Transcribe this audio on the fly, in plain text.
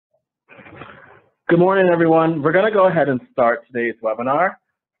Good morning, everyone. We're going to go ahead and start today's webinar.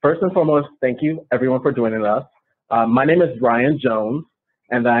 First and foremost, thank you, everyone, for joining us. My name is Ryan Jones,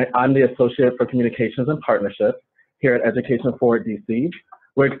 and I'm the Associate for Communications and Partnerships here at Education Forward DC.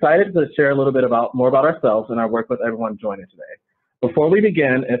 We're excited to share a little bit more about ourselves and our work with everyone joining today. Before we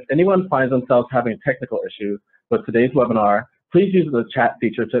begin, if anyone finds themselves having technical issues with today's webinar, please use the chat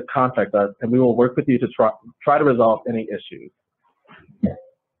feature to contact us, and we will work with you to try to resolve any issues.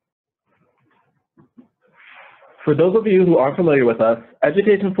 For those of you who aren't familiar with us,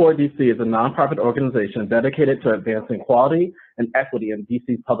 Education Forward DC is a nonprofit organization dedicated to advancing quality and equity in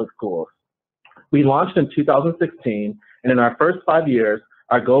DC's public schools. We launched in 2016, and in our first 5 years,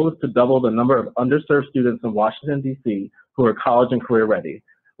 our goal is to double the number of underserved students in Washington, DC who are college and career ready,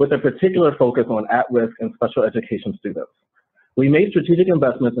 with a particular focus on at-risk and special education students. We made strategic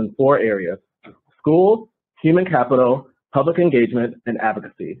investments in 4 areas: schools, human capital, public engagement, and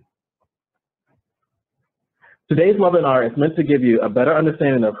advocacy. Today's webinar is meant to give you a better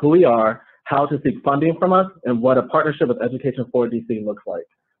understanding of who we are, how to seek funding from us, and what a partnership with Education Forward DC looks like.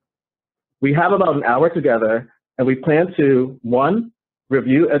 We have about an hour together, and we plan to, 1,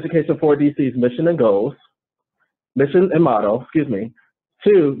 review Education Forward DC's mission and model,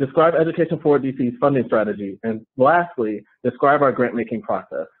 2, describe Education Forward DC's funding strategy, and lastly, describe our grant-making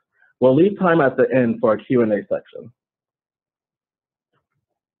process. We'll leave time at the end for a Q&A section.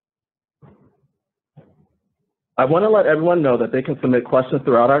 I want to let everyone know that they can submit questions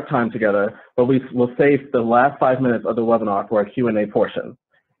throughout our time together, but we will save the last 5 minutes of the webinar for our Q&A portion.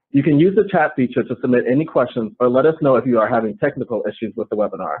 You can use the chat feature to submit any questions or let us know if you are having technical issues with the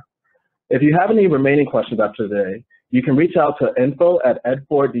webinar. If you have any remaining questions after today, you can reach out to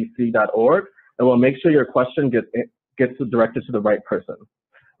info@edforwarddc.org, and we'll make sure your question gets directed to the right person.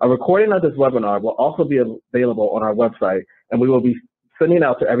 A recording of this webinar will also be available on our website, and we will be sending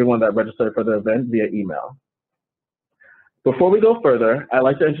out to everyone that registered for the event via email. Before we go further, I'd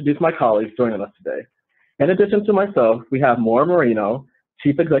like to introduce my colleagues joining us today. In addition to myself, we have Maura Marino,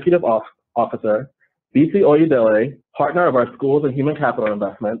 Chief Executive Officer, BC Oyedele, partner of our Schools and Human Capital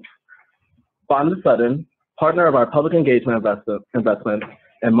Investments, Fonda Sutton, partner of our Public Engagement Investments,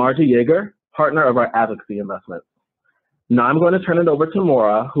 and Margie Yeager, partner of our Advocacy Investments. Now I'm going to turn it over to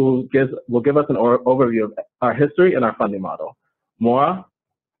Maura, who will give us an overview of our history and our funding model. Maura?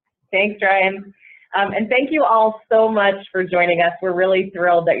 Thanks, Ryan. And thank you all so much for joining us. We're really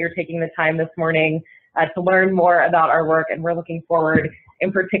thrilled that you're taking the time this morning to learn more about our work, and we're looking forward in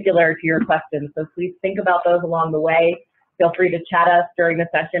particular to your questions. So please think about those along the way. Feel free to chat us during the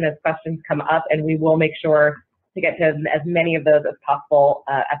session as questions come up, and we will make sure to get to as many of those as possible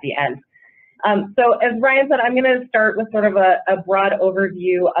at the end. So as Ryan said, I'm going to start with sort of a broad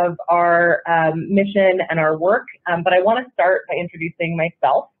overview of our mission and our work, but I want to start by introducing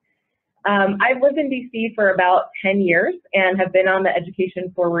myself. I've lived in DC for about 10 years and have been on the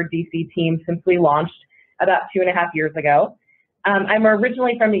Education Forward DC team since we launched about 2.5 years ago. I'm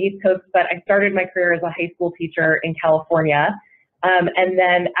originally from the East Coast, but I started my career as a high school teacher in California. And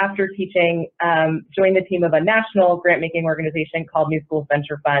then after teaching, joined the team of a national grant-making organization called New Schools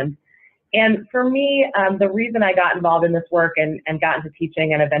Venture Fund. And for me, the reason I got involved in this work and got into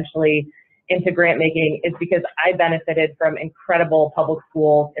teaching and eventually into grant making is because I benefited from incredible public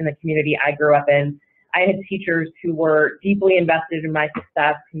schools in the community I grew up in. I had teachers who were deeply invested in my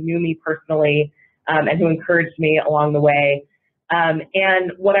success, who knew me personally, and who encouraged me along the way.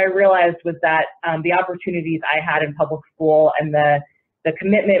 And what I realized was that the opportunities I had in public school and the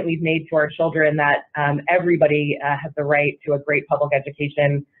commitment we've made to our children that everybody has the right to a great public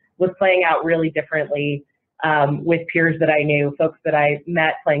education was playing out really differently with peers that I knew, folks that I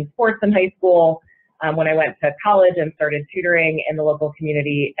met playing sports in high school, when I went to college and started tutoring in the local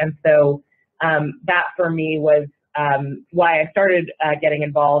community. And so that for me was why I started getting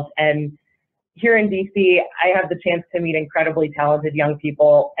involved. And here in DC, I have the chance to meet incredibly talented young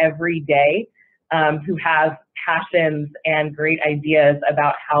people every day who have passions and great ideas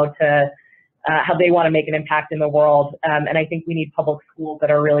about how they want to make an impact in the world. And I think we need public schools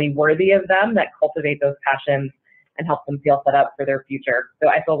that are really worthy of them, that cultivate those passions and help them feel set up for their future. So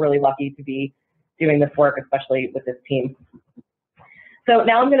I feel really lucky to be doing this work, especially with this team. So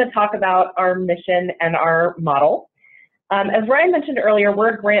now I'm going to talk about our mission and our model. As Ryan mentioned earlier, we're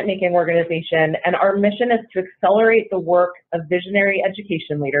a grant-making organization, and our mission is to accelerate the work of visionary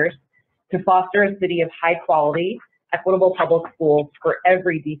education leaders to foster a city of high-quality, equitable public schools for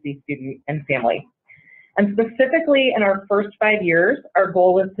every DC student and family. And specifically in our first 5 years, our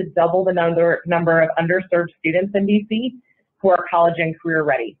goal is to double the number of underserved students in DC who are college and career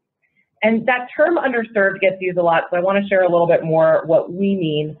ready. And that term underserved gets used a lot, so I want to share a little bit more what we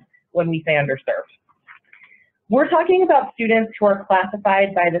mean when we say underserved. We're talking about students who are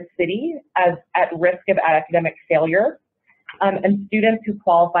classified by the city as at risk of academic failure, and students who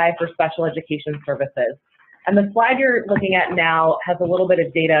qualify for special education services. And the slide you're looking at now has a little bit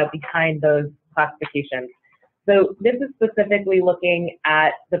of data behind those classifications. So this is specifically looking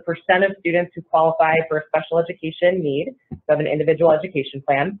at the percent of students who qualify for a special education need, so have an individual education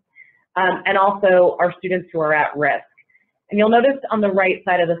plan, and also our students who are at risk. And you'll notice on the right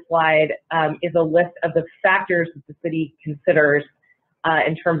side of the slide is a list of the factors that the city considers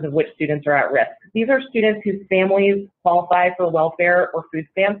in terms of which students are at risk. These are students whose families qualify for welfare or food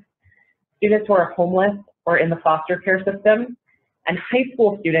stamps, students who are homeless or in the foster care system, and high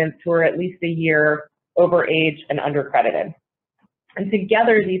school students who are at least a year over age and undercredited. And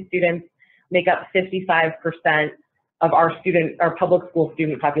together, these students make up 55% of our public school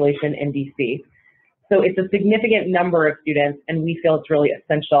student population in DC. So it's a significant number of students, and we feel it's really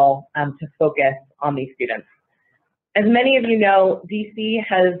essential to focus on these students. As many of you know, DC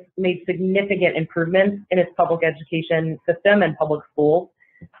has made significant improvements in its public education system and public schools,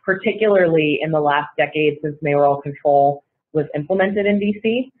 particularly in the last decade since mayoral control was implemented in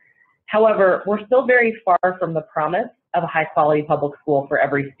DC. However, we're still very far from the promise of a high-quality public school for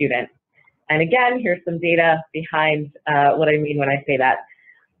every student. And again, here's some data behind what I mean when I say that.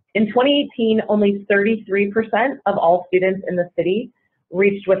 In 2018, only 33% of all students in the city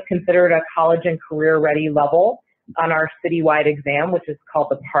reached what's considered a college and career-ready level on our citywide exam, which is called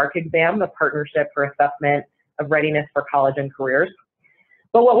the PARC exam, the Partnership for Assessment of Readiness for College and Careers.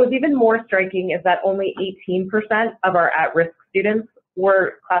 But what was even more striking is that only 18% of our at-risk students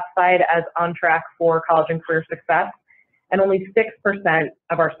were classified as on track for college and career success, and only 6%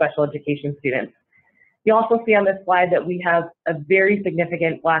 of our special education students. You'll also see on this slide that we have a very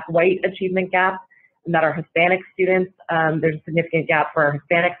significant Black-white achievement gap, and that our Hispanic students, there's a significant gap for our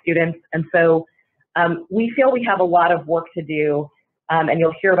Hispanic students. And so we feel we have a lot of work to do, and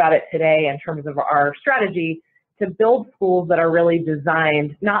you'll hear about it today in terms of our strategy to build schools that are really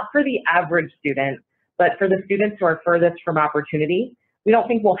designed not for the average student, but for the students who are furthest from opportunity. We don't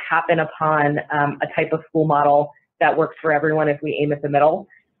think will happen upon a type of school model that works for everyone if we aim at the middle.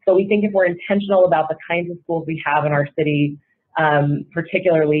 So we think if we're intentional about the kinds of schools we have in our city,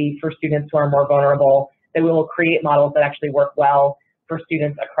 particularly for students who are more vulnerable, that we will create models that actually work well for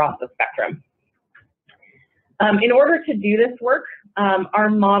students across the spectrum. In order to do this work,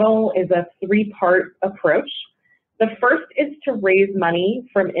 our model is a three-part approach. The first is to raise money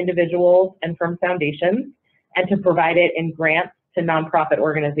from individuals and from foundations, and to provide it in grants to nonprofit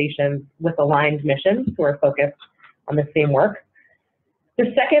organizations with aligned missions who are focused on the same work.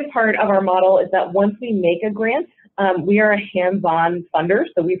 The second part of our model is that once we make a grant, we are a hands-on funder,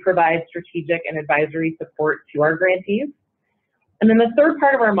 so we provide strategic and advisory support to our grantees. And then the third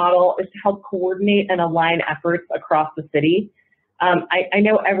part of our model is to help coordinate and align efforts across the city. I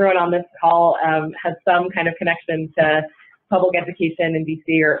know everyone on this call has some kind of connection to public education in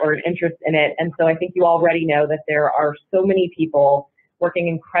DC or an interest in it. And so I think you already know that there are so many people working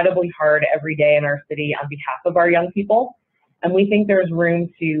incredibly hard every day in our city on behalf of our young people. And we think there's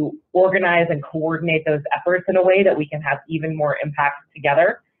room to organize and coordinate those efforts in a way that we can have even more impact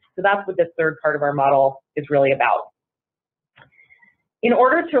together. So that's what this third part of our model is really about. In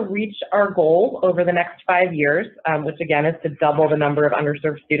order to reach our goal over the next 5 years, which again is to double the number of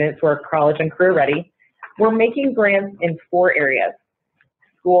underserved students who are college and career ready, we're making grants in 4 areas: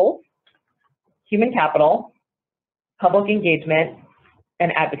 schools, human capital, public engagement,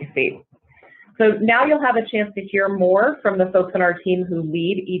 and advocacy. So now you'll have a chance to hear more from the folks on our team who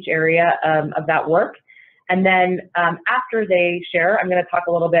lead each area of that work. And then after they share, I'm going to talk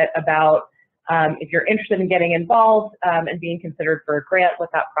a little bit about if you're interested in getting involved and being considered for a grant, what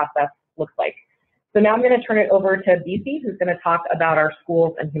that process looks like. So now I'm going to turn it over to BC, who's going to talk about our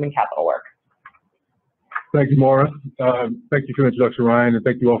schools and human capital work. Thank you, Maura. Thank you for the introduction, Ryan, and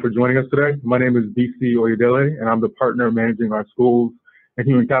thank you all for joining us today. My name is BC Oyedele, and I'm the partner managing our schools and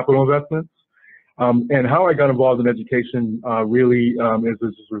human capital investments. And how I got involved in education really is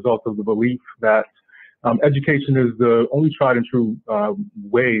as a result of the belief that education is the only tried and true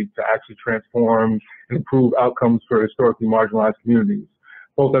way to actually transform and improve outcomes for historically marginalized communities.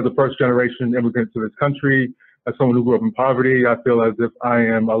 Both as a first-generation immigrant to this country, as someone who grew up in poverty, I feel as if I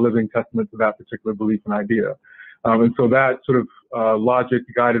am a living testament to that particular belief and idea. And so that sort of logic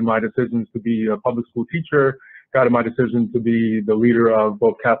guided my decisions to be a public school teacher, guided my decision to be the leader of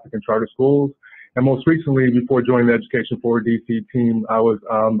both Catholic and charter schools. And most recently, before joining the Education Forward DC team, I was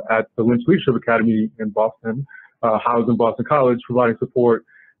at the Lynch Leadership Academy in Boston, housed in Boston College, providing support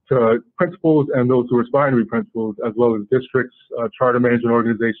to principals and those who are aspiring to be principals, as well as districts, charter management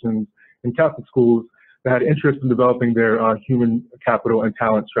organizations, and Catholic schools that had interest in developing their human capital and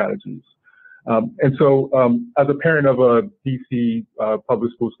talent strategies. As a parent of a DC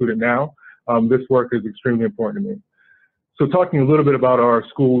public school student now, this work is extremely important to me. So talking a little bit about our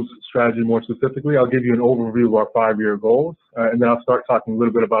school's strategy more specifically, I'll give you an overview of our 5-year goals, and then I'll start talking a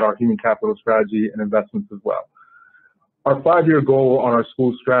little bit about our human capital strategy and investments as well. Our 5-year goal on our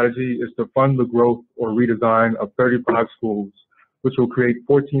school strategy is to fund the growth or redesign of 35 schools, which will create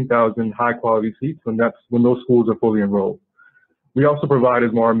 14,000 high-quality seats when those schools are fully enrolled. We also provide,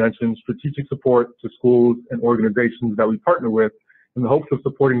 as Maura mentioned, strategic support to schools and organizations that we partner with in the hopes of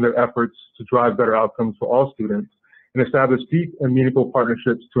supporting their efforts to drive better outcomes for all students and establish deep and meaningful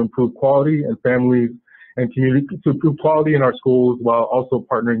partnerships to improve quality and families and community, to improve quality in our schools while also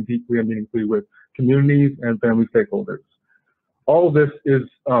partnering deeply and meaningfully with communities and family stakeholders. All of this is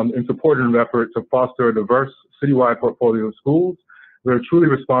in support of an effort to foster a diverse citywide portfolio of schools that are truly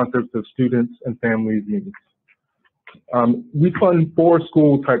responsive to students and families' needs. We fund 4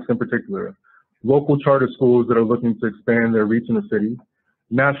 school types in particular: local charter schools that are looking to expand their reach in the city,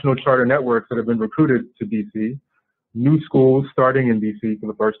 national charter networks that have been recruited to DC, new schools starting in DC for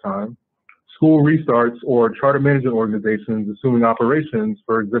the first time, school restarts or charter management organizations assuming operations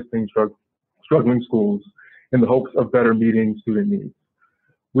for existing struggling schools in the hopes of better meeting student needs.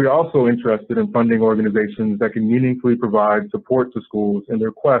 We are also interested in funding organizations that can meaningfully provide support to schools in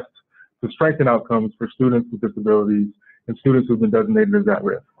their quest to strengthen outcomes for students with disabilities and students who've been designated as at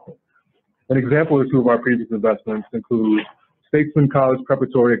risk. An example or two of our previous investments include Statesman College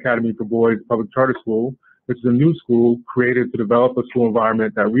Preparatory Academy for Boys Public Charter School, which is a new school created to develop a school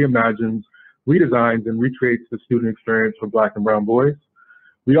environment that reimagines, redesigns, and recreates the student experience for Black and brown boys.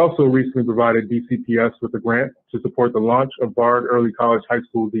 We also recently provided DCPS with a grant to support the launch of Bard Early College High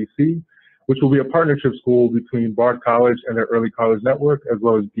School DC, which will be a partnership school between Bard College and their Early College Network, as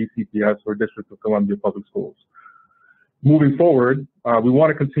well as DCPS, or District of Columbia Public Schools. Moving forward, we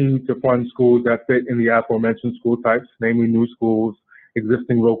want to continue to fund schools that fit in the aforementioned school types, namely new schools,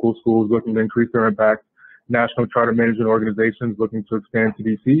 existing local schools looking to increase their impact, national charter management organizations looking to expand to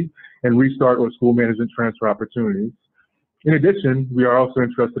DC, and restart or school management transfer opportunities. In addition, we are also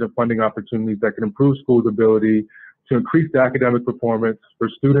interested in funding opportunities that can improve schools' ability to increase the academic performance for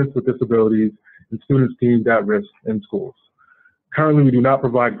students with disabilities and students deemed at risk in schools. Currently, we do not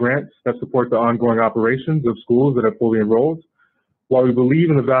provide grants that support the ongoing operations of schools that are fully enrolled. While we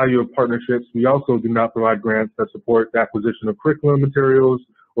believe in the value of partnerships, we also do not provide grants that support the acquisition of curriculum materials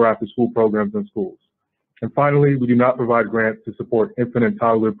or after-school programs in schools. And finally, we do not provide grants to support infant and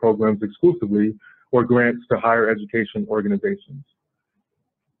toddler programs exclusively or grants to higher education organizations.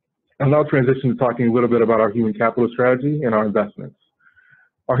 I'll now transition to talking a little bit about our human capital strategy and our investments.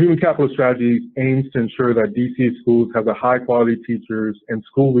 Our human capital strategy aims to ensure that DC schools have the high quality teachers and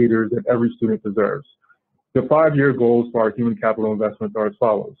school leaders that every student deserves. The 5-year goals for our human capital investments are as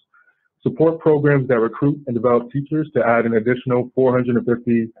follows: support programs that recruit and develop teachers to add an additional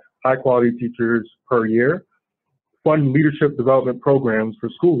 450 high quality teachers per year, fund leadership development programs for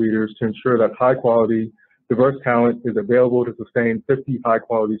school leaders to ensure that high quality, diverse talent is available to sustain 50 high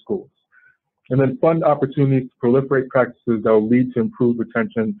quality schools, and then fund opportunities to proliferate practices that will lead to improved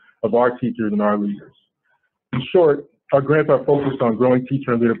retention of our teachers and our leaders. In short, our grants are focused on growing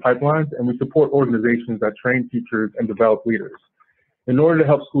teacher and leader pipelines, and we support organizations that train teachers and develop leaders. In order to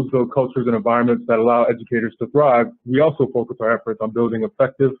help schools build cultures and environments that allow educators to thrive, we also focus our efforts on building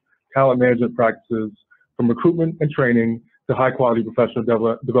effective talent management practices from recruitment and training to high quality professional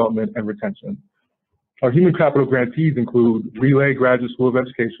development and retention. Our human capital grantees include Relay Graduate School of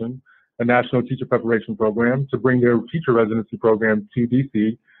Education, a national teacher preparation program to bring their teacher residency program to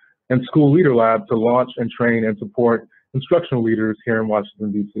DC, and School Leader Lab to launch and train and support instructional leaders here in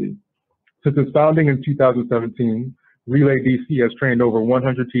Washington, DC. Since its founding in 2017, Relay DC has trained over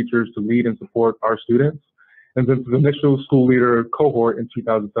 100 teachers to lead and support our students. And since the initial school leader cohort in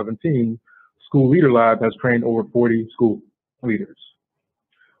 2017, School Leader Lab has trained over 40 school leaders.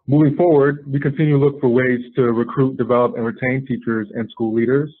 Moving forward, we continue to look for ways to recruit, develop, and retain teachers and school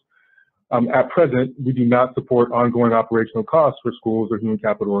leaders. At present, we do not support ongoing operational costs for schools or human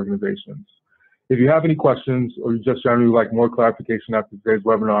capital organizations. If you have any questions or you just generally like more clarification after today's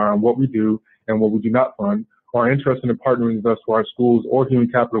webinar on what we do and what we do not fund, or are interested in partnering with us for our schools or human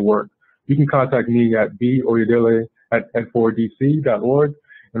capital work, you can contact me at b.oyedele@ed4dc.org,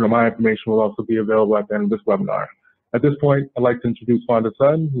 and my information will also be available at the end of this webinar. At this point, I'd like to introduce Fonda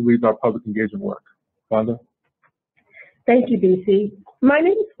Sutton, who leads our public engagement work. Fonda? Thank you, DC. My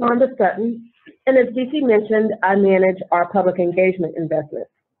name is Fonda Sutton, and as DC mentioned, I manage our public engagement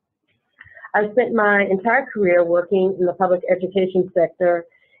investments. I've spent my entire career working in the public education sector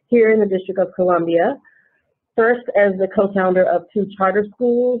here in the District of Columbia, first as the co-founder of 2 charter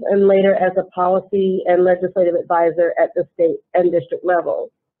schools and later as a policy and legislative advisor at the state and district level.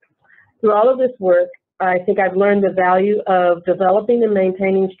 Through all of this work, I think I've learned the value of developing and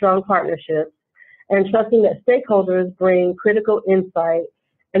maintaining strong partnerships and trusting that stakeholders bring critical insight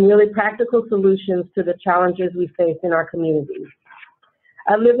and really practical solutions to the challenges we face in our communities.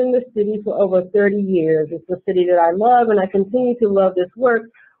 I've lived in this city for over 30 years. It's a city that I love, and I continue to love this work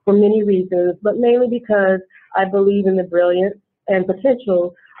for many reasons, but mainly because I believe in the brilliance and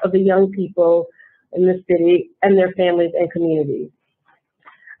potential of the young people in this city and their families and communities.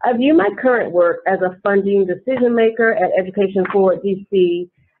 I view my current work as a funding decision maker at Education Forward DC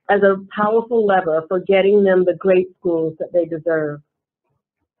as a powerful lever for getting them the great schools that they deserve.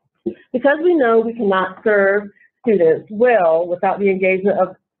 Because we know we cannot serve students well without the engagement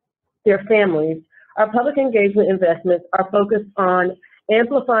of their families, our public engagement investments are focused on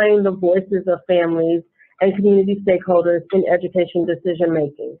amplifying the voices of families and community stakeholders in education decision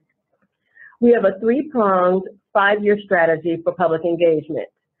making. We have a 3-pronged 5-year strategy for public engagement.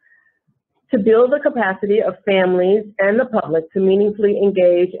 To build the capacity of families and the public to meaningfully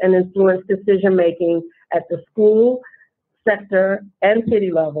engage and influence decision making at the school, sector, and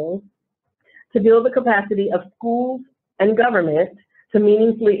city levels. To build the capacity of schools and government to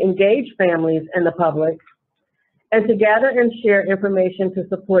meaningfully engage families and the public, and to gather and share information to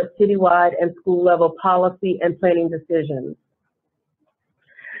support citywide and school level policy and planning decisions.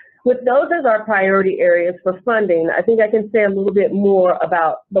 With those as our priority areas for funding, I think I can say a little bit more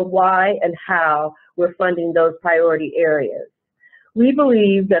about the why and how we're funding those priority areas. We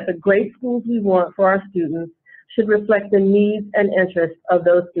believe that the great schools we want for our students should reflect the needs and interests of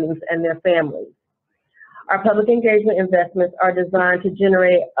those students and their families. Our public engagement investments are designed to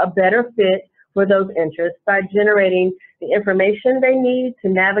generate a better fit for those interests by generating the information they need to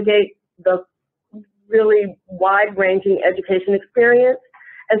navigate the really wide-ranging education experience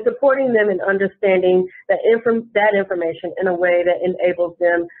and supporting them in understanding that information in a way that enables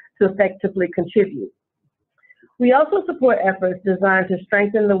them to effectively contribute. We also support efforts designed to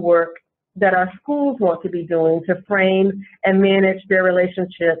strengthen the work that our schools want to be doing to frame and manage their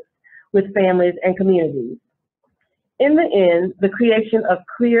relationships with families and communities. In the end, the creation of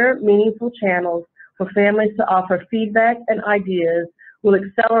clear, meaningful channels for families to offer feedback and ideas will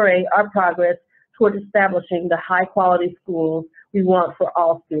accelerate our progress toward establishing the high-quality schools we want for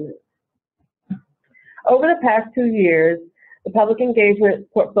all students. Over the past 2 years, the public engagement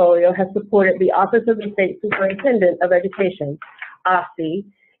portfolio has supported the Office of the State Superintendent of Education, OSSE,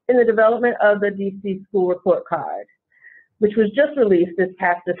 in the development of the DC School Report Card, which was just released this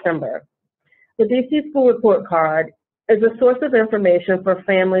past December. The DC School Report Card is a source of information for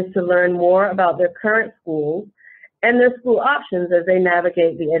families to learn more about their current schools and their school options as they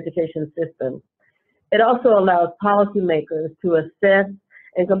navigate the education system. It also allows policymakers to assess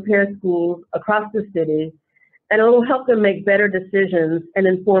and compare schools across the city, and it will help them make better decisions and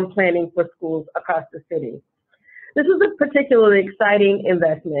inform planning for schools across the city. This is a particularly exciting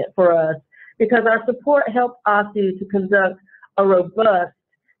investment for us because our support helped OSSE to conduct a robust,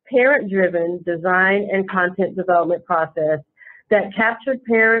 parent-driven design and content development process that captured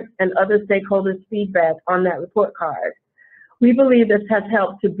parents and other stakeholders' feedback on that report card. We believe this has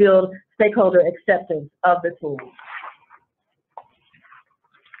helped to build stakeholder acceptance of the tool.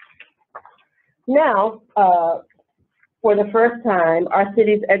 Now, for the first time, our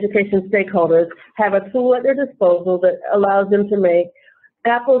city's education stakeholders have a tool at their disposal that allows them to make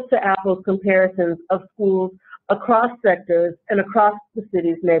apples-to-apples comparisons of schools across sectors and across the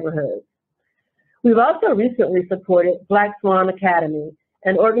city's neighborhoods. We've also recently supported Black Swan Academy,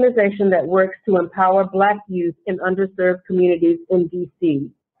 an organization that works to empower Black youth in underserved communities in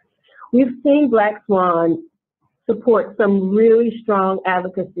DC. We've seen Black Swan support some really strong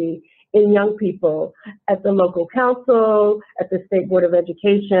advocacy in young people at the local council, at the State Board of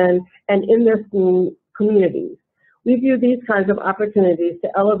Education, and in their school communities. We view these kinds of opportunities to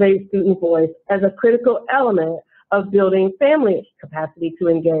elevate student voice as a critical element of building family capacity to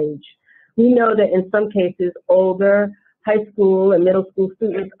engage. We know that in some cases, older high school and middle school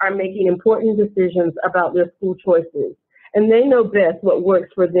students are making important decisions about their school choices, and they know best what works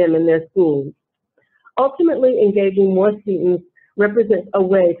for them in their schools. Ultimately, engaging more students represents a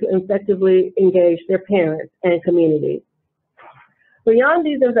way to effectively engage their parents and communities. Beyond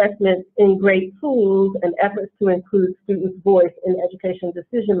these investments in great tools and efforts to include students' voice in education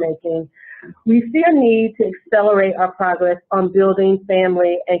decision-making, we see a need to accelerate our progress on building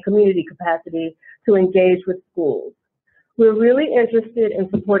family and community capacity to engage with schools. We're really interested in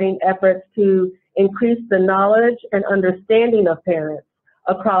supporting efforts to increase the knowledge and understanding of parents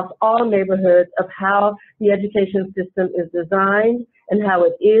across all neighborhoods of how the education system is designed and how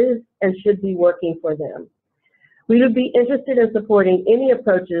it is and should be working for them. We would be interested in supporting any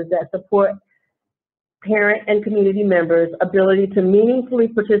approaches that support parent and community members' ability to meaningfully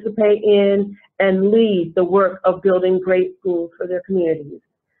participate in and lead the work of building great schools for their communities.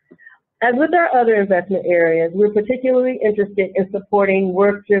 As with our other investment areas, we're particularly interested in supporting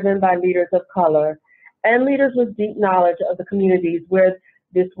work driven by leaders of color and leaders with deep knowledge of the communities where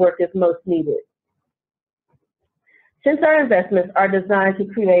this work is most needed. Since our investments are designed to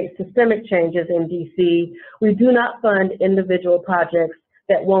create systemic changes in DC, we do not fund individual projects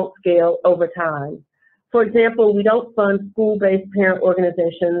that won't scale over time. For example, we don't fund school-based parent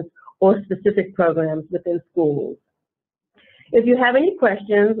organizations or specific programs within schools. If you have any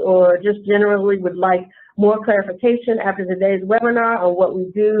questions or just generally would like more clarification after today's webinar on what we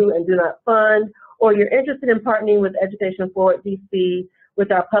do and do not fund, or you're interested in partnering with Education Forward DC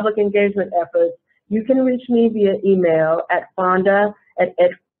with our public engagement efforts, you can reach me via email at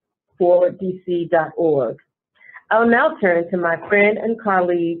fonda@edforwarddc.org. I'll now turn to my friend and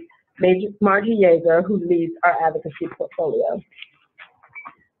colleague, Margie Yeager, who leads our advocacy portfolio.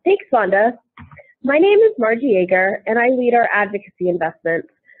 Thanks, Fonda. My name is Margie Yeager, and I lead our advocacy investments,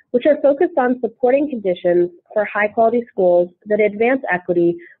 which are focused on supporting conditions for high-quality schools that advance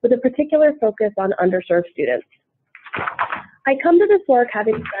equity with a particular focus on underserved students. I come to this work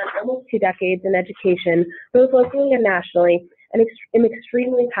having spent almost 2 decades in education, both locally and nationally, and am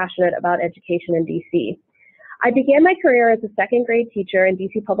extremely passionate about education in DC. I began my career as a second-grade teacher in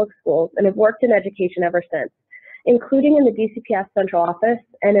DC public schools and have worked in education ever since, including in the DCPS Central Office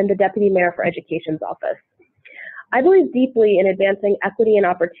and in the Deputy Mayor for Education's office. I believe deeply in advancing equity and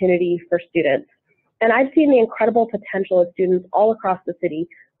opportunity for students, and I've seen the incredible potential of students all across the city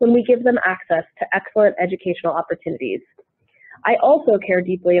when we give them access to excellent educational opportunities. I also care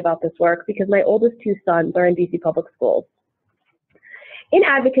deeply about this work because my oldest 2 sons are in DC public schools. In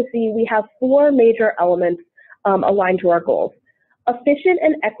advocacy, we have 4 major elements aligned to our goals: efficient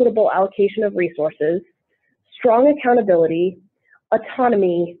and equitable allocation of resources, strong accountability,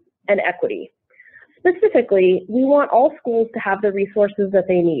 autonomy, and equity. Specifically, we want all schools to have the resources that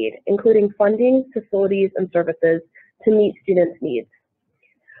they need, including funding, facilities, and services to meet students' needs.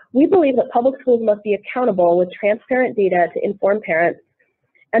 We believe that public schools must be accountable with transparent data to inform parents,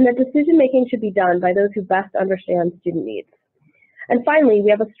 and that decision-making should be done by those who best understand student needs. And finally, we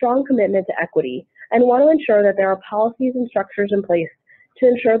have a strong commitment to equity and want to ensure that there are policies and structures in place to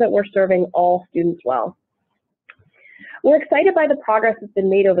ensure that we're serving all students well. We're excited by the progress that's been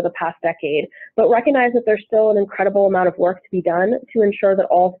made over the past decade, but recognize that there's still an incredible amount of work to be done to ensure that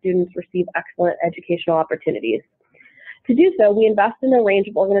all students receive excellent educational opportunities. To do so, we invest in a range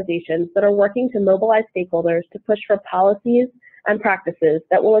of organizations that are working to mobilize stakeholders to push for policies and practices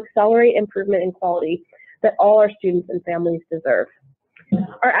that will accelerate improvement in quality that all our students and families deserve.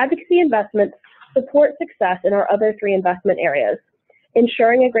 Our advocacy investments support success in our other 3 investment areas: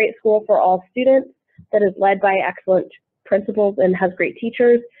 ensuring a great school for all students that is led by excellent principals and has great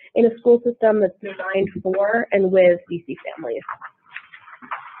teachers in a school system that's designed for and with DC families.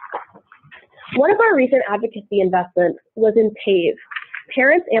 One of our recent advocacy investments was in PAVE,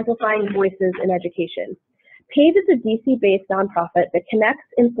 Parents Amplifying Voices in Education. PAVE is a DC-based nonprofit that connects,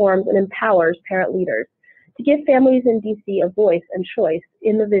 informs, and empowers parent leaders to give families in DC a voice and choice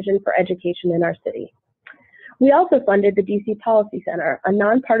in the vision for education in our city. We also funded the DC Policy Center, a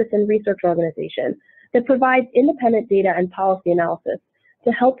nonpartisan research organization that provides independent data and policy analysis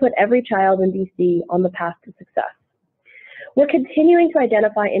to help put every child in DC on the path to success. We're continuing to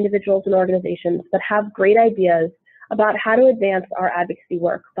identify individuals and organizations that have great ideas about how to advance our advocacy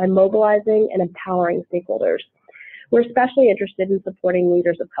work by mobilizing and empowering stakeholders. We're especially interested in supporting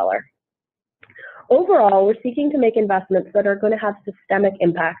leaders of color. Overall, we're seeking to make investments that are going to have systemic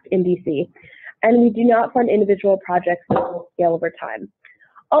impact in DC, and we do not fund individual projects that will scale over time.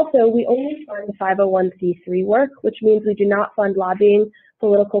 Also, we only fund 501c3 work, which means we do not fund lobbying,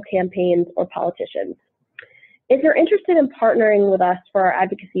 political campaigns, or politicians. If you're interested in partnering with us for our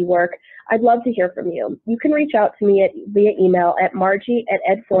advocacy work, I'd love to hear from you. You can reach out to me via email at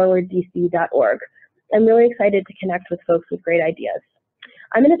margie@edforwarddc.org. I'm really excited to connect with folks with great ideas.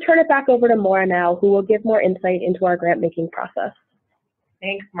 I'm going to turn it back over to Maura now, who will give more insight into our grant-making process.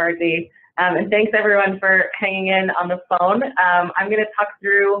 Thanks, Margie. And thanks, everyone, for hanging in on the phone. I'm going to talk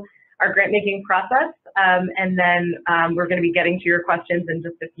through our grant-making process, and then we're going to be getting to your questions in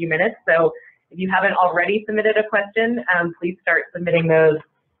just a few minutes. So if you haven't already submitted a question, please start submitting those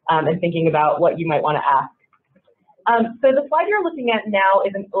and thinking about what you might want to ask. So the slide you're looking at now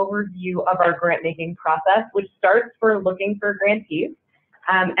is an overview of our grant-making process, which starts for looking for grantees.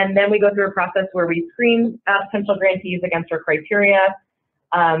 And then we go through a process where we screen potential grantees against our criteria.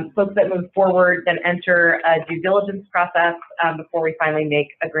 Folks that move forward then enter a due diligence process before we finally make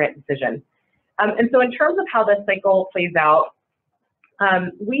a grant decision. And so in terms of how this cycle plays out,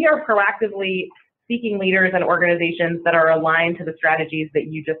 we are proactively seeking leaders and organizations that are aligned to the strategies that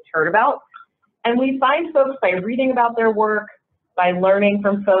you just heard about. And we find folks by reading about their work, by learning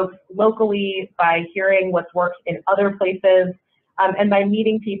from folks locally, by hearing what's worked in other places, and by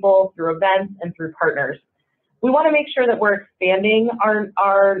meeting people through events and through partners. We want to make sure that we're expanding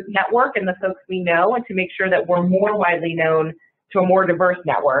our network and the folks we know, and to make sure that we're more widely known to a more diverse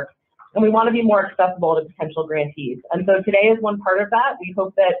network. And we want to be more accessible to potential grantees. And so today is one part of that. We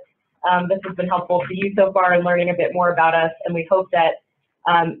hope that this has been helpful for you so far in learning a bit more about us, and we hope that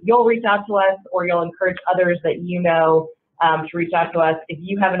you'll reach out to us, or you'll encourage others that you know to reach out to us. If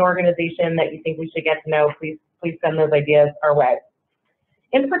you have an organization that you think we should get to know, please send those ideas our way.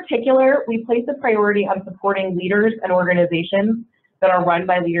 In particular, we place a priority on supporting leaders and organizations that are run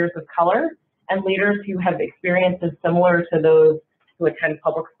by leaders of color and leaders who have experiences similar to those who attend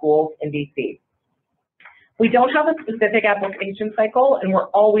public schools in DC. We don't have a specific application cycle, and we're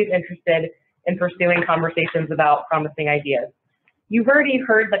always interested in pursuing conversations about promising ideas. You've already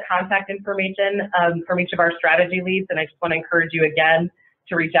heard the contact information from each of our strategy leads, and I just want to encourage you again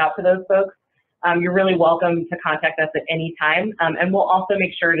to reach out to those folks. You're really welcome to contact us at any time, and we'll also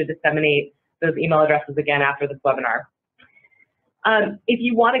make sure to disseminate those email addresses again after this webinar. If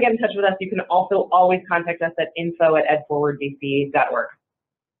you want to get in touch with us, you can also always contact us at info@edforwarddc.org.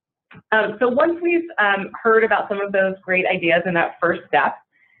 So once we've heard about some of those great ideas in that first step,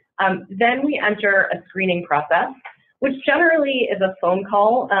 then we enter a screening process, which generally is a phone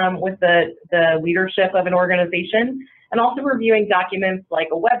call with the leadership of an organization, and also reviewing documents like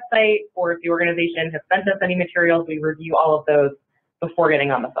a website, or if the organization has sent us any materials, we review all of those before getting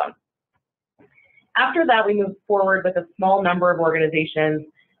on the phone. After that, we move forward with a small number of organizations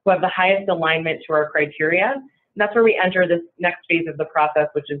who have the highest alignment to our criteria. And that's where we enter this next phase of the process,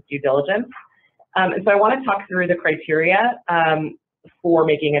 which is due diligence. And so I want to talk through the criteria for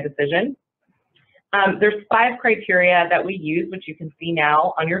making a decision. There's 5 criteria that we use, which you can see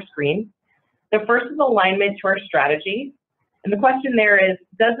now on your screen. The first is alignment to our strategy. And the question there is,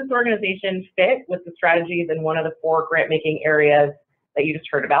 does this organization fit with the strategies in one of the 4 grant-making areas that you just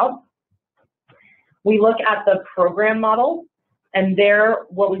heard about? We look at the program model, and there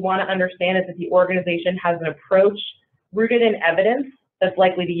what we want to understand is that the organization has an approach rooted in evidence that's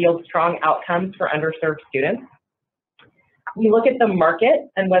likely to yield strong outcomes for underserved students. We look at the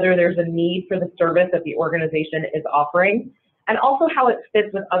market and whether there's a need for the service that the organization is offering, and also how it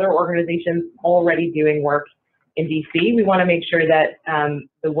fits with other organizations already doing work in DC. We want to make sure that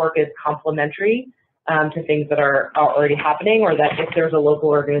the work is complementary to things that are already happening, or that if there's a local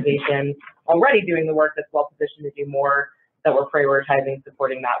organization already doing the work that's well positioned to do more, that we're prioritizing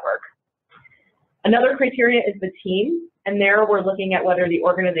supporting that work. Another criteria is the team, and there we're looking at whether the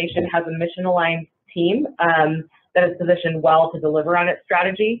organization has a mission-aligned team that is positioned well to deliver on its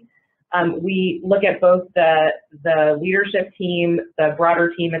strategy. We look at both the leadership team, the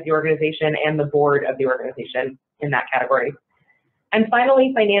broader team at the organization, and the board of the organization in that category. And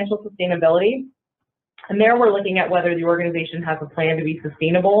finally, financial sustainability. And there we're looking at whether the organization has a plan to be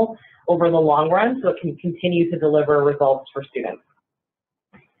sustainable over the long run so it can continue to deliver results for students.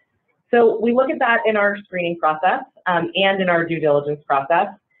 So we look at that in our screening process and in our due diligence process.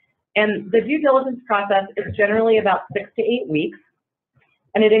 And the due diligence process is generally about 6 to 8 weeks.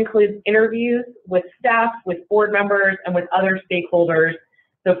 And it includes interviews with staff, with board members, and with other stakeholders.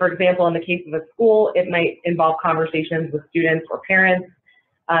 So for example, in the case of a school, it might involve conversations with students or parents.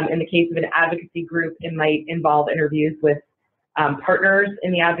 In the case of an advocacy group, it might involve interviews with partners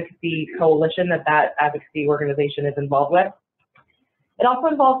in the advocacy coalition that advocacy organization is involved with. It also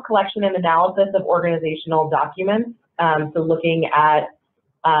involves collection and analysis of organizational documents. So looking at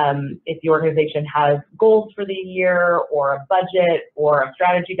if the organization has goals for the year, or a budget, or a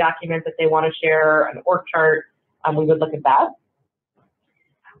strategy document that they want to share, an org chart, we would look at that.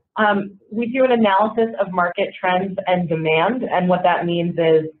 We do an analysis of market trends and demand, and what that means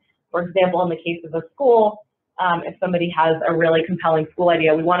is, for example, in the case of a school, if somebody has a really compelling school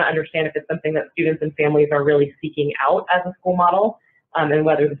idea, we want to understand if it's something that students and families are really seeking out as a school model, and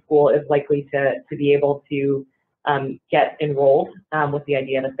whether the school is likely to be able to get enrolled with the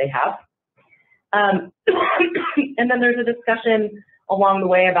idea that they have. And then there's a discussion along the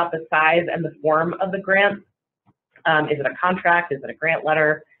way about the size and the form of the grant. Is it a contract? Is it a grant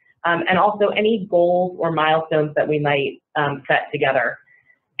letter? And also any goals or milestones that we might set together.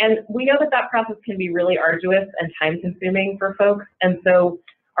 And we know that that process can be really arduous and time-consuming for folks. And so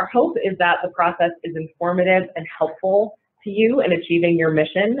our hope is that the process is informative and helpful to you in achieving your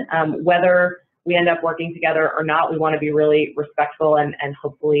mission. Whether we end up working together or not, we want to be really respectful and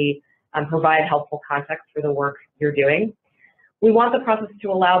hopefully provide helpful context for the work you're doing. We want the process to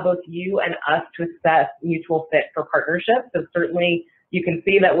allow both you and us to assess mutual fit for partnership. So certainly you can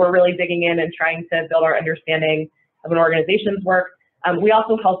see that we're really digging in and trying to build our understanding of an organization's work. We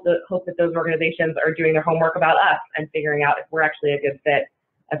also hope that those organizations are doing their homework about us and figuring out if we're actually a good fit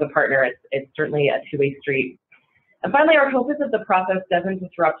as a partner. It's certainly a two-way street. And finally, our hope is that the process doesn't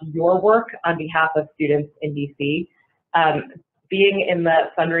disrupt your work on behalf of students in DC. Being in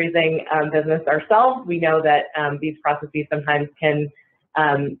the fundraising business ourselves, we know that these processes sometimes can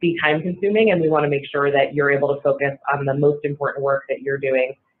be time-consuming, and we want to make sure that you're able to focus on the most important work that you're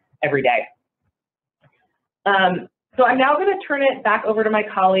doing every day. So I'm now going to turn it back over to my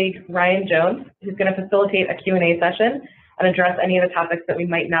colleague, Ryan Jones, who's going to facilitate a Q&A session and address any of the topics that we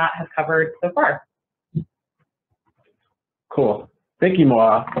might not have covered so far. Cool. Thank you,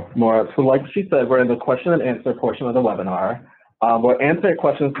 Maura. So like she said, we're in the question and answer portion of the webinar. We'll answer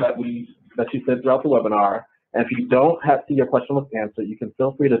questions that you said throughout the webinar. And if you don't see your question was answered, you can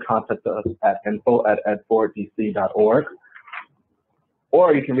feel free to contact us at info@edforwarddc.org.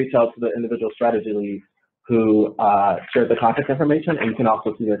 Or you can reach out to the individual strategy leads who shared the contact information, and you can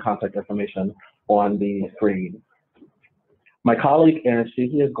also see their contact information on the screen. My colleague, Erin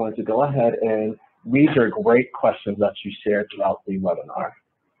Sheehy, is going to go ahead and read your great questions that you shared throughout the webinar.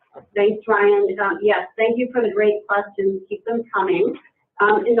 Thanks, Ryan. Yes, thank you for the great questions. Keep them coming.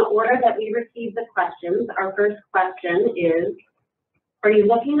 In the order that we received the questions, our first question is, are you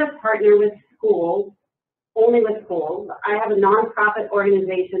looking to partner with schools, only with schools? I have a nonprofit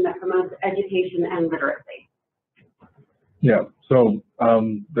organization that promotes education and literacy. Yeah, so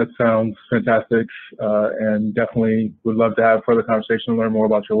that sounds fantastic, and definitely would love to have further conversation and learn more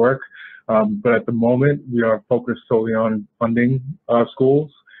about your work. But at the moment, we are focused solely on funding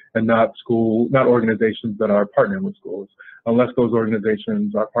schools and not organizations that are partnering with schools, unless those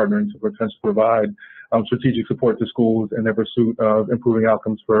organizations are partnering to potentially provide strategic support to schools in their pursuit of improving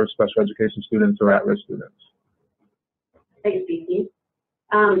outcomes for special education students or at-risk students. Thanks, Vicky.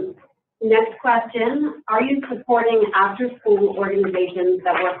 Next question, are you supporting after-school organizations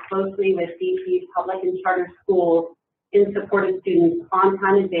that work closely with DC's public and charter schools in support of students'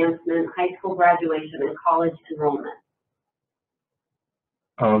 on-time advancement, high school graduation, and college enrollment?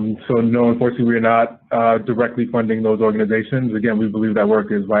 So no, unfortunately, we are not directly funding those organizations. Again, we believe that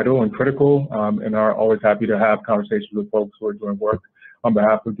work is vital and critical, and are always happy to have conversations with folks who are doing work on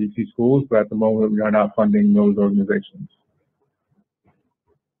behalf of DC schools, but at the moment, we are not funding those organizations.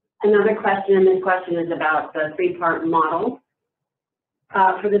 Another question, and this question is about the three-part model.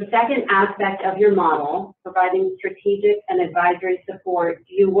 For the second aspect of your model, providing strategic and advisory support,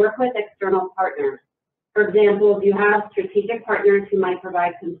 do you work with external partners? For example, do you have strategic partners who might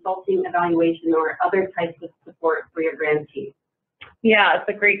provide consulting, evaluation, or other types of support for your grantees? Yeah, it's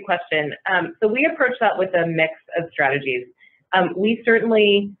a great question. So we approach that with a mix of strategies. We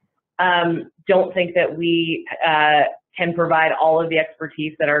certainly don't think that we can provide all of the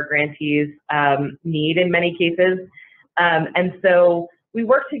expertise that our grantees need in many cases. And so we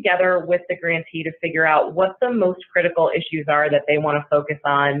work together with the grantee to figure out what the most critical issues are that they want to focus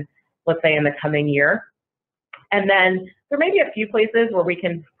on, let's say in the coming year. And then there may be a few places where we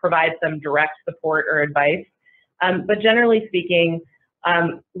can provide some direct support or advice. But generally speaking,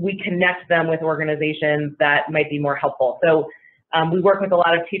 we connect them with organizations that might be more helpful. So we work with a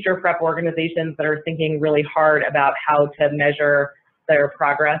lot of teacher prep organizations that are thinking really hard about how to measure their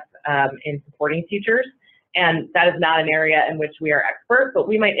progress in supporting teachers. And that is not an area in which we are experts, but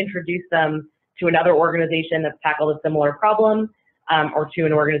we might introduce them to another organization that's tackled a similar problem, or to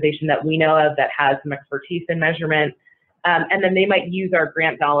an organization that we know of that has some expertise in measurement. And then they might use our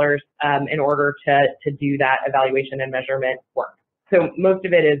grant dollars in order to do that evaluation and measurement work. So most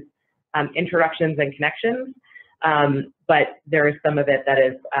of it is introductions and connections, but there is some of it that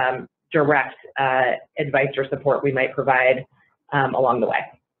is direct advice or support we might provide along the way.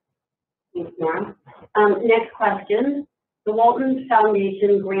 Thanks, Nora. Next question. The Walton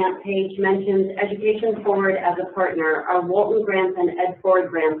Foundation grant page mentions Education Forward as a partner. Are Walton grants and Ed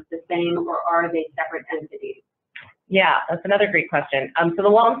Forward grants the same, or are they separate entities? Yeah, that's another great question. So the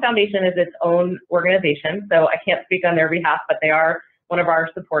Walton Foundation is its own organization, so I can't speak on their behalf, but they are one of our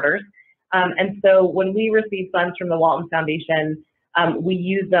supporters. And so when we receive funds from the Walton Foundation, we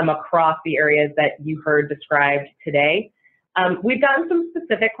use them across the areas that you heard described today. We've gotten some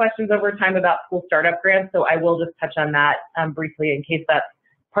specific questions over time about school startup grants, so I will just touch on that briefly in case that's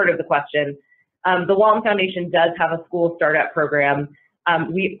part of the question. The Walton Foundation does have a school startup program.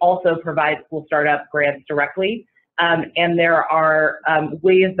 We also provide school startup grants directly, and there are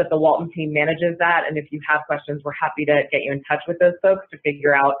ways that the Walton team manages that, and if you have questions, we're happy to get you in touch with those folks to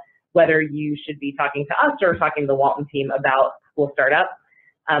figure out whether you should be talking to us or talking to the Walton team about school startup,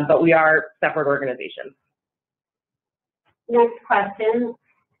 but we are separate organizations. Next question.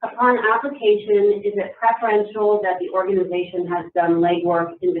 Upon application, is it preferential that the organization has done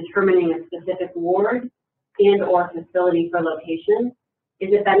legwork in determining a specific ward and or facility for location? Is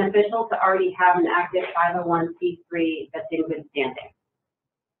it beneficial to already have an active 501c3 that's in good standing?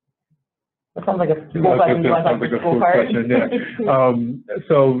 That sounds like a school question. Sounds like a school question,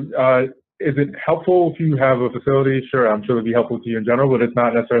 yeah. Is it helpful if you have a facility? Sure, I'm sure it'd be helpful to you in general, but it's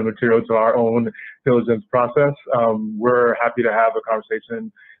not necessarily material to our own diligence process. We're happy to have a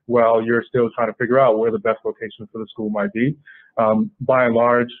conversation while you're still trying to figure out where the best location for the school might be. By and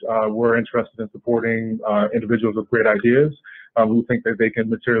large, we're interested in supporting individuals with great ideas who think that they can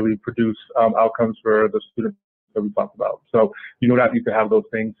materially produce outcomes for the students that we talked about. So you do not need to have those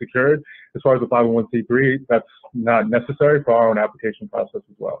things secured. As far as the 501c3, that's not necessary for our own application process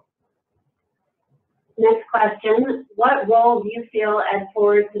as well. Next question. What role do you feel Ed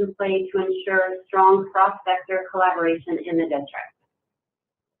Forward can play to ensure strong cross-sector collaboration in the district?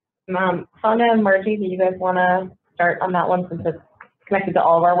 Fonda and Margie, do you guys want to start on that one since it's connected to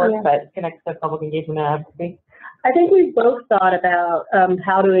all of our work, but connected to public engagement and advocacy? I think we've both thought about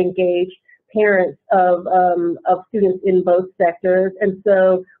how to engage parents of students in both sectors. And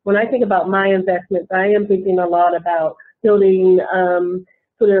so when I think about my investments, I am thinking a lot about building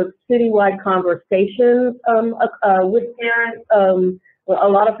sort of citywide conversations with parents. A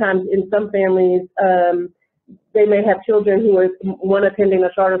lot of times in some families, they may have children who are one attending a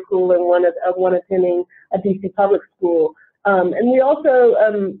charter school and one attending a DC public school. And we also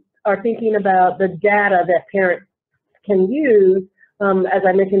are thinking about the data that parents can use, as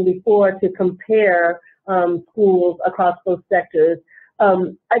I mentioned before, to compare schools across both sectors.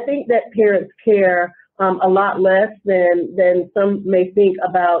 I think that parents care a lot less than some may think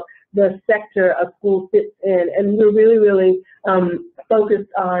about the sector a school fits in, and we're really, really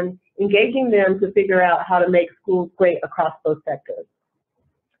focused on engaging them to figure out how to make schools great across both sectors.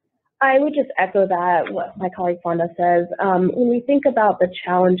 I would just echo that, what my colleague Fonda says. When we think about the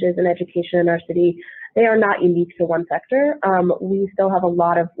challenges in education in our city, they are not unique to one sector. We still have a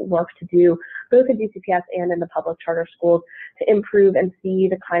lot of work to do, both in DCPS and in the public charter schools, to improve and see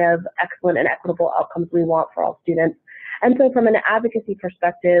the kind of excellent and equitable outcomes we want for all students. And so from an advocacy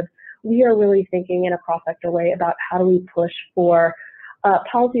perspective, we are really thinking in a cross-sector way about how do we push for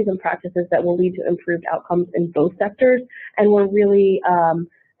policies and practices that will lead to improved outcomes in both sectors. And we're really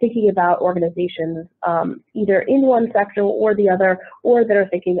thinking about organizations either in one sector or the other, or that are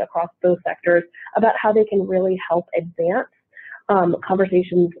thinking across both sectors about how they can really help advance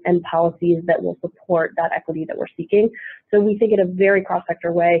conversations and policies that will support that equity that we're seeking. So we think in a very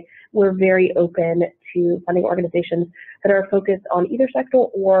cross-sector way. We're very open to funding organizations that are focused on either sector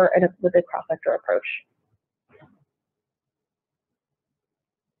or with a cross-sector approach.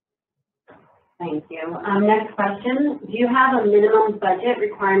 Thank you. Next question. Do you have a minimum budget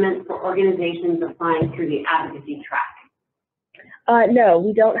requirement for organizations applying through the advocacy track? No,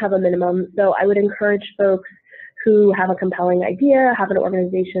 we don't have a minimum. So I would encourage folks who have a compelling idea, have an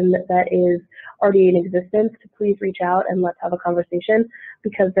organization that is already in existence, to please reach out and let's have a conversation,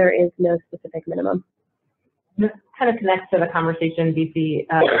 because there is no specific minimum. This kind of connects to the conversation DC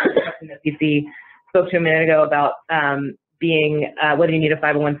spoke to a minute ago about being whether you need a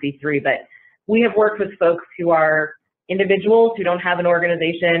 501c3, but we have worked with folks who are individuals who don't have an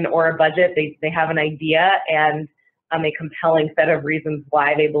organization or a budget. They have an idea and a compelling set of reasons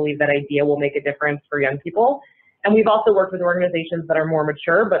why they believe that idea will make a difference for young people. And we've also worked with organizations that are more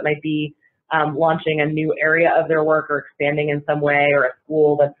mature but might be launching a new area of their work or expanding in some way, or a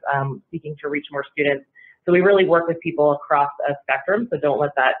school that's seeking to reach more students. So we really work with people across a spectrum, so don't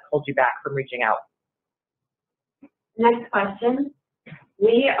let that hold you back from reaching out. Next question.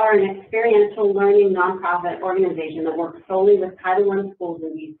 We are an experiential learning nonprofit organization that works solely with Title I schools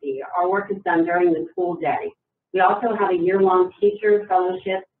in DC. Our work is done during the school day. We also have a year-long teacher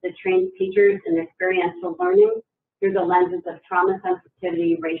fellowship that trains teachers in experiential learning through the lenses of trauma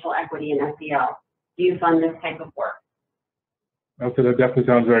sensitivity, racial equity, and SEL. Do you fund this type of work? So that definitely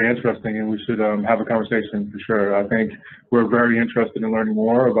sounds very interesting, and we should have a conversation for sure. I think we're very interested in learning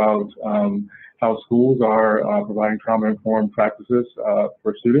more about how schools are providing trauma-informed practices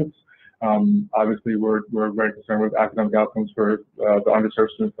for students. Obviously, we're very concerned with academic outcomes for the underserved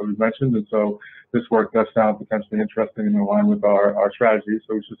students that we've mentioned, and so this work does sound potentially interesting and in line with our strategy.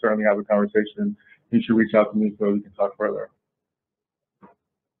 So we should certainly have a conversation. You should reach out to me so we can talk further.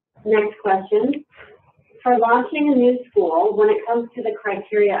 Next question. For launching a new school, when it comes to the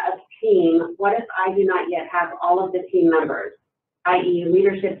criteria of team, what if I do not yet have all of the team members, i.e.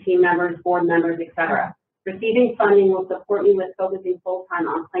 leadership team members, board members, etc.? Receiving funding will support me with focusing full-time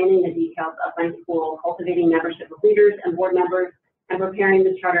on planning the details of my school, cultivating membership of leaders and board members, and preparing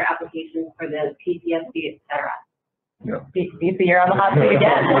the charter applications for the PTSD, etc. Yeah. DC, you're on the hot seat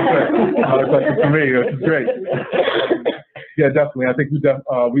again. That's for me. That's great. Yeah, definitely. I think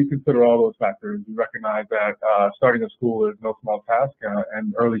we consider all those factors. We recognize that starting a school is no small task,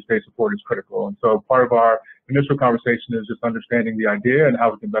 and early stage support is critical. And so part of our initial conversation is just understanding the idea and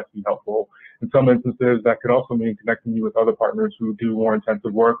how it can best be helpful. In some instances, that could also mean connecting you with other partners who do more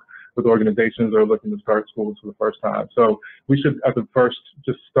intensive work with organizations that are looking to start schools for the first time. So we should, at the first,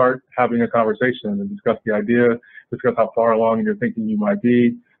 just start having a conversation and discuss the idea, discuss how far along in your thinking you might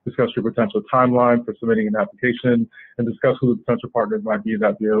be, discuss your potential timeline for submitting an application, and discuss who the potential partners might be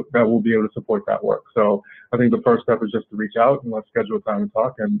that will be able to support that work. So I think the first step is just to reach out and let's schedule a time to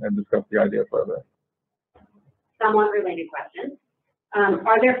talk and discuss the idea further. Somewhat related question.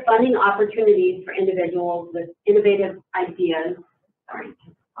 Are there funding opportunities for individuals with innovative ideas? Sorry,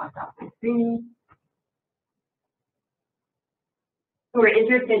 just locked off my screen. Who are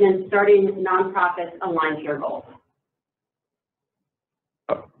interested in starting nonprofits aligned to your goals?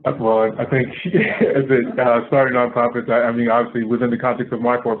 Well, I think starting nonprofits, I mean, obviously within the context of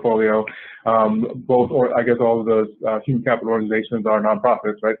my portfolio, I guess all of those human capital organizations are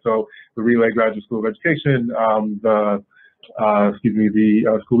nonprofits, right? So the Relay Graduate School of Education, the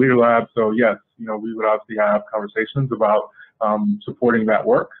School Leader Lab. So yes, we would obviously have conversations about supporting that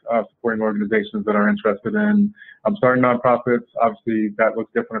work, supporting organizations that are interested in starting nonprofits. Obviously, that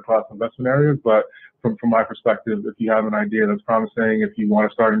looks different across investment areas, but from my perspective, if you have an idea that's promising, if you want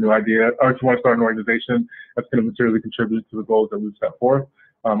to start a new idea, or if you want to start an organization that's going to materially contribute to the goals that we've set forth,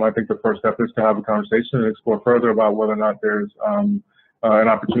 I think the first step is to have a conversation and explore further about whether or not there's an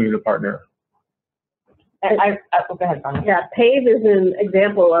opportunity to partner. Go ahead, Sonia. Yeah, PAVE is an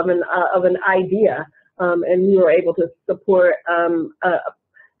example of an idea, and we were able to support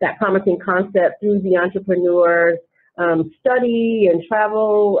that promising concept through the entrepreneurs' study and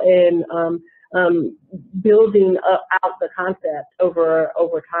travel and building out the concept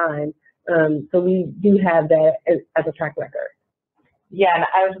over time. So we do have that as a track record. Yeah, and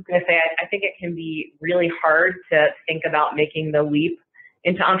I was just going to say, I think it can be really hard to think about making the leap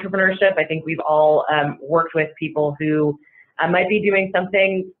into entrepreneurship. I think we've all worked with people who might be doing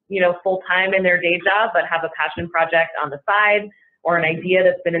something, full-time in their day job, but have a passion project on the side or an idea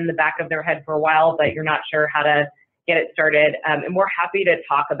that's been in the back of their head for a while, but you're not sure how to get it started. And we're happy to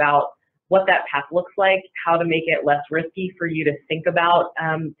talk about what that path looks like, how to make it less risky for you to think about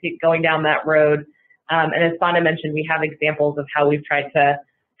going down that road. And as Fonda mentioned, we have examples of how we've tried to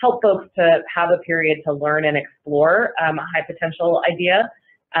help folks to have a period to learn and explore a high potential idea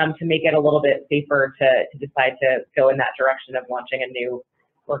to make it a little bit safer to decide to go in that direction of launching a new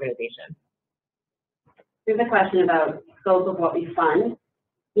organization. Here's a question about scope of what we fund.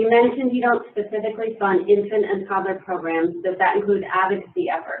 You mentioned you don't specifically fund infant and toddler programs. Does that include advocacy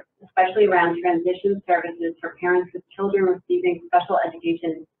efforts, especially around transition services for parents with children receiving special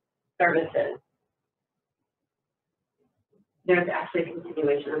education services? There's actually a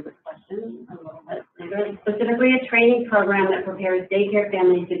continuation of this question a little bit later. Specifically, a training program that prepares daycare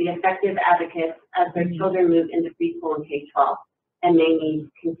families to be effective advocates as their children move into preschool and K-12 and may need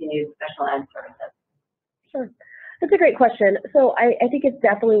continued special ed services. Sure. That's a great question. So I think it's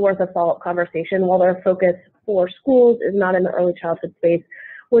definitely worth a follow-up conversation. While our focus for schools is not in the early childhood space,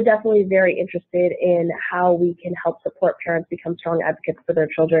 we're definitely very interested in how we can help support parents become strong advocates for their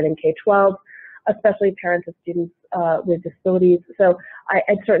children in K-12, especially parents of students with disabilities. So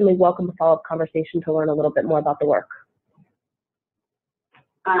I'd certainly welcome a follow-up conversation to learn a little bit more about the work.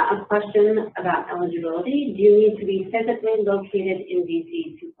 A question about eligibility. Do you need to be physically located in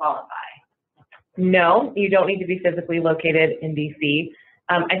DC to qualify? No, you don't need to be physically located in DC.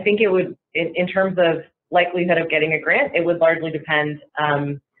 I think it would, in terms of likelihood of getting a grant, it would largely depend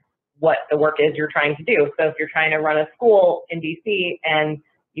what the work is you're trying to do. So if you're trying to run a school in DC and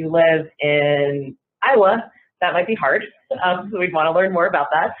you live in Iowa, that might be hard. So we'd want to learn more about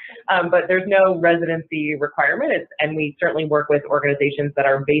that. But there's no residency requirement, and we certainly work with organizations that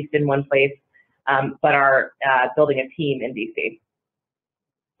are based in one place, but are building a team in DC.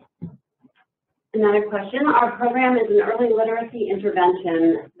 Another question, our program is an early literacy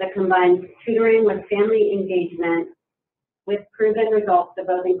intervention that combines tutoring with family engagement with proven results that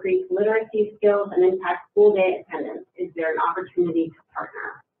both increase literacy skills and impact school day attendance. Is there an opportunity to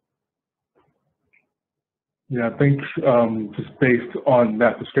partner? Yeah, I think just based on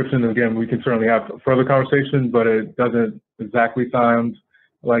that description, again, we can certainly have further conversation, but it doesn't exactly sound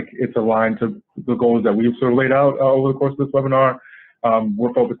like it's aligned to the goals that we've sort of laid out over the course of this webinar.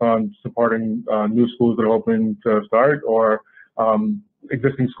 We're focused on supporting new schools that are hoping to start, or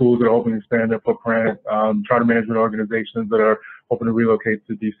existing schools that are hoping to expand their footprint, charter management organizations that are hoping to relocate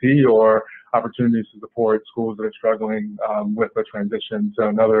to DC, or opportunities to support schools that are struggling with a transition to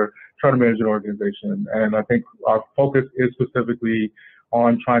another charter management organization. And I think our focus is specifically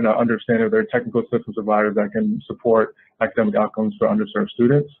on trying to understand if there are technical systems providers that can support academic outcomes for underserved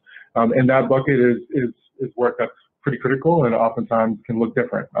students. And that bucket is work that's pretty critical and oftentimes can look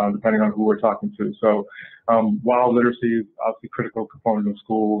different depending on who we're talking to. So while literacy is obviously a critical component of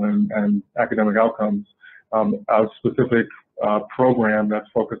school and academic outcomes, a specific program that's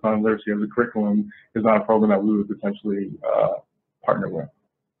focused on literacy as a curriculum is not a program that we would potentially partner with.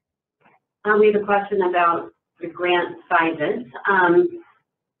 We have a question about the grant sizes.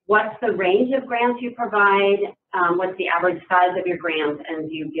 What's the range of grants you provide? What's the average size of your grants, and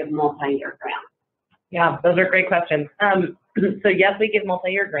do you give multi-year grants? Yeah, those are great questions. So yes, we give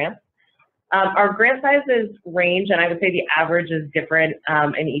multi-year grants. Our grant sizes range, and I would say the average is different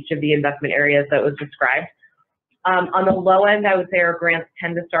in each of the investment areas that was described. On the low end, I would say our grants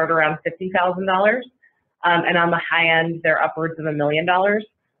tend to start around $50,000, and on the high end, they're upwards of $1 million.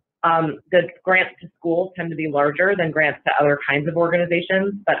 The grants to schools tend to be larger than grants to other kinds of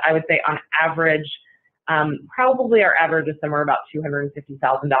organizations, but I would say on average, probably our average is somewhere about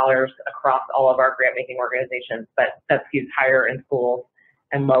 $250,000 across all of our grant-making organizations, but that skews higher in schools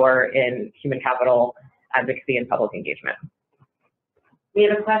and lower in human capital, advocacy, and public engagement. We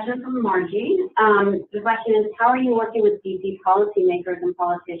have a question from Margie. The question is, how are you working with DC policymakers and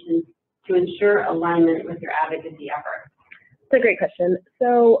politicians to ensure alignment with your advocacy efforts? It's a great question.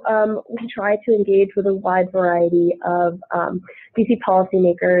 So we try to engage with a wide variety of DC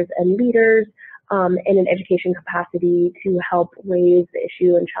policymakers and leaders in an education capacity to help raise the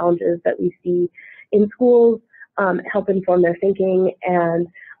issue and challenges that we see in schools, help inform their thinking, and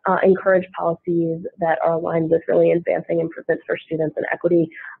encourage policies that are aligned with really advancing improvements for students and equity.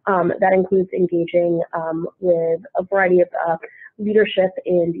 That includes engaging with a variety of leadership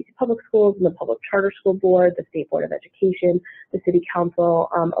in DC public schools, and the public charter school board, the state board of education, the city council,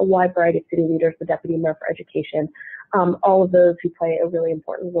 a wide variety of city leaders, the deputy mayor for education, all of those who play a really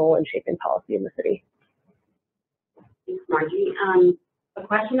important role in shaping policy in the city. Thanks, Margie. A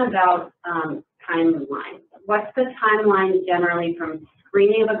question about timeline. What's the timeline generally from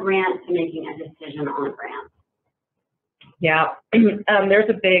screening of a grant to making a decision on a grant? Yeah, there's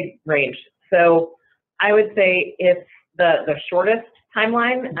a big range. So I would say if the shortest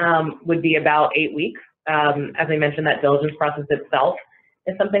timeline would be about 8 weeks. As I mentioned, that diligence process itself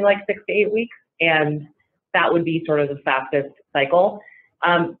is something like 6 to 8 weeks, and that would be sort of the fastest cycle.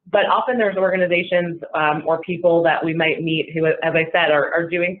 But often there's organizations or people that we might meet who, as I said, are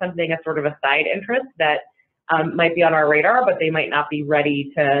doing something as sort of a side interest that might be on our radar, but they might not be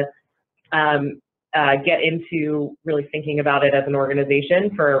ready to get into really thinking about it as an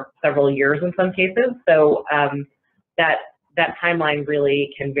organization for several years in some cases. So that timeline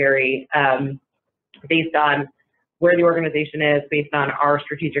really can vary based on where the organization is, based on our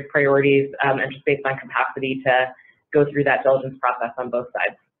strategic priorities, and just based on capacity to go through that diligence process on both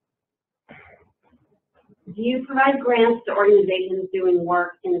sides. Do you provide grants to organizations doing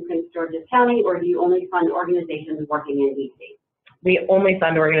work in Prince George's County, or do you only fund organizations working in DC? We only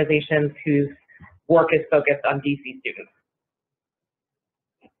fund organizations whose work is focused on DC students.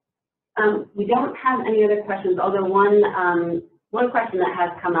 We don't have any other questions, although one question that has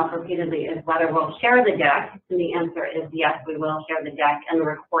come up repeatedly is whether we'll share the deck, and the answer is yes, we will share the deck and the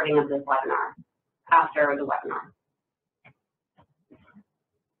recording of this webinar after the webinar.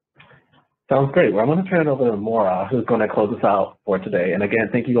 Sounds great. Well, I'm going to turn it over to Maura, who's going to close us out for today. And again,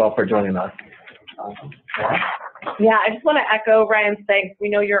 thank you all for joining us. Maura? Yeah, I just want to echo Ryan's thanks. We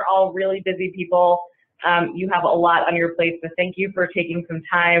know you're all really busy people. You have a lot on your plate, so thank you for taking some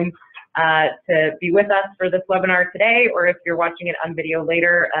time to be with us for this webinar today, or if you're watching it on video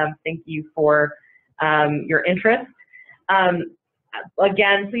later, thank you for your interest.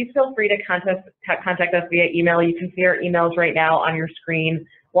 Again, please feel free to contact us via email. You can see our emails right now on your screen.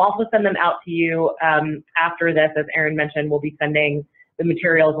 We'll also send them out to you after this. As Erin mentioned, we'll be sending the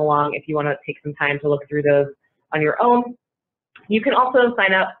materials along if you want to take some time to look through those on your own. You can also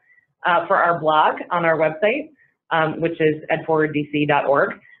sign up for our blog on our website, which is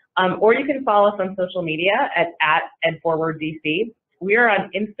edforwarddc.org. Or you can follow us on social media at edforwarddc. We are on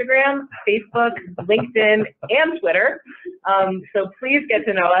Instagram, Facebook, LinkedIn, and Twitter. So please get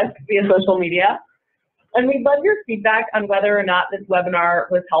to know us via social media. And we'd love your feedback on whether or not this webinar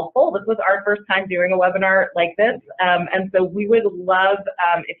was helpful. This was our first time doing a webinar like this. And so we would love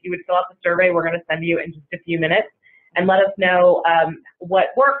if you would fill out the survey we're going to send you in just a few minutes and let us know what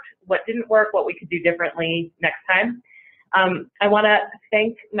worked, what didn't work, what we could do differently next time. I want to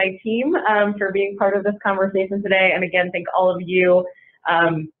thank my team for being part of this conversation today, and again, thank all of you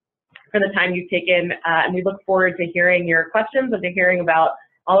for the time you've taken, and we look forward to hearing your questions and to hearing about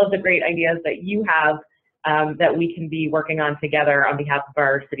all of the great ideas that you have that we can be working on together on behalf of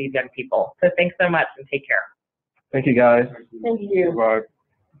our city's young people. So thanks so much and take care. Thank you, guys. Thank you. Bye.